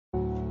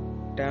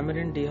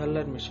Tamarind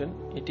dehuller machine.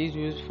 It is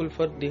useful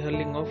for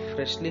dehulling of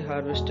freshly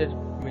harvested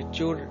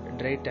mature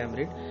dry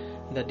tamarind.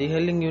 The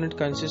dehulling unit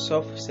consists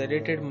of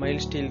serrated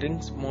mild steel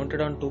rings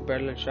mounted on two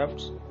parallel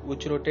shafts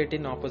which rotate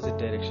in opposite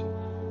direction.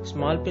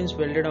 Small pins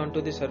welded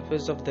onto the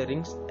surface of the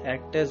rings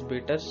act as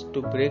beaters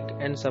to break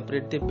and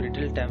separate the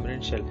brittle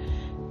tamarind shell,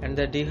 and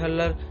the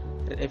dehuller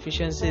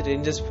efficiency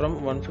ranges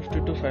from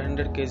 150 to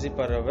 500 kg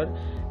per hour,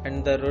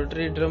 and the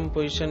rotary drum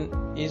position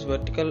is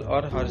vertical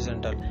or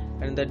horizontal,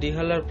 and the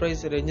dehuller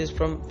price ranges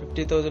from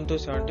 50,000 to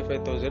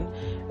 75,000,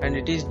 and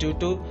it is due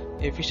to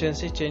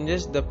efficiency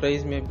changes the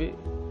price may be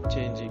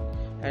changing.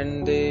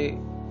 And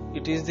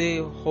it is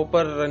the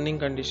hopper running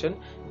condition.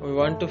 We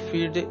want to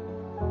feed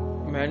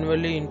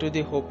manually into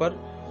the hopper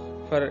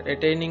for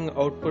attaining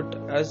output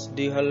as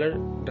dehuller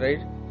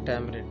dried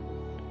tamarind.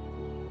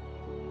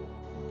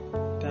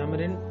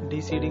 Tamarind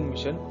deseeding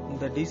machine.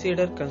 The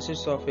deseeder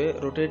consists of a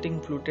rotating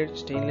fluted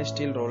stainless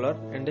steel roller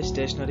and a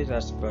stationary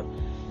rasper.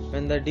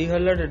 When the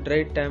dehullered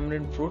dried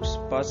tamarind fruits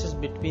passes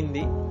between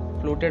the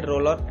fluted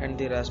roller and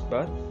the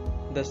rasper,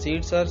 the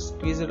seeds are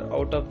squeezed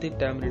out of the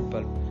tamarind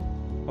pulp.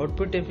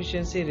 Output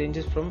efficiency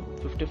ranges from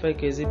 55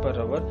 kg per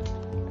hour,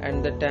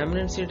 and the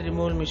tamarind seed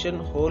removal machine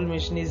whole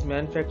machine is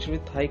manufactured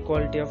with high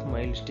quality of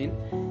mild steel.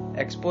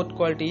 Export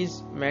quality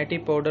is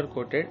matte powder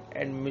coated,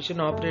 and machine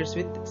operates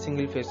with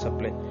single phase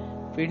supply.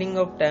 Feeding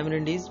of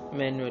tamarind is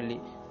manually.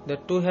 The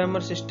two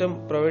hammer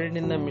system provided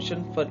in the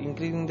machine for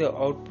increasing the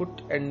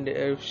output and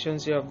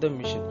efficiency of the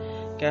machine.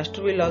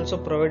 Caster wheel also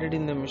provided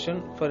in the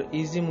machine for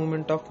easy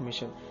movement of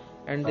machine,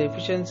 and the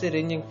efficiency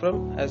ranging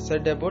from, as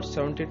said, about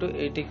 70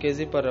 to 80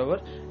 kg per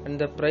hour, and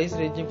the price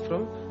ranging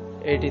from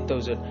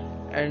 80,000,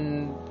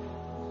 and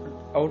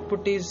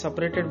output is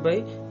separated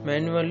by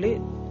manually,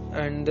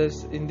 and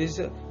in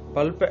this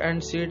pulp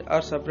and seed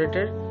are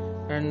separated,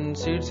 and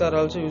seeds are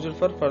also used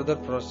for further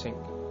processing.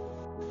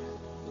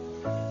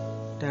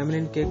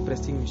 Tamarind cake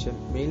pressing machine.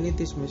 Mainly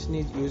this machine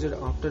is used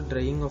after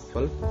drying of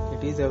pulp.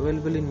 It is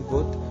available in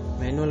both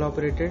manual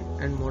operated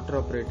and motor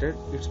operated.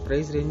 Its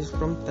price ranges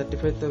from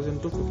 35,000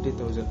 to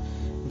 50,000.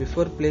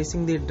 Before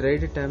placing the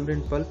dried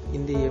tamarind pulp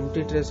in the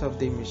empty trays of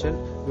the machine,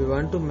 we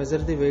want to measure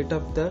the weight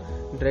of the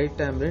dried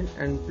tamarind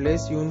and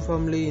place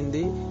uniformly in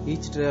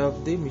each tray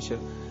of the machine.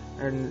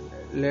 And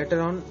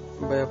later on,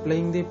 by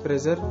applying the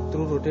pressure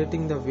through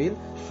rotating the wheel,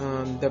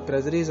 the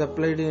pressure is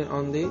applied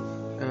on the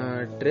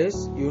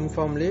trays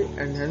uniformly,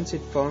 and hence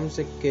it forms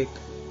a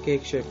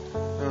cake shape.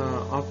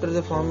 After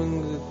the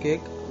forming the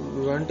cake,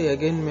 we want to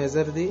again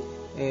measure the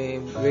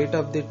weight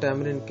of the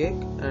tamarind cake,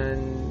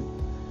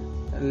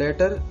 and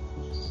later,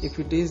 if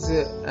it is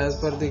as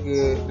per the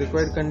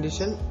required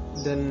condition,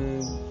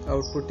 then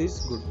output is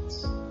good.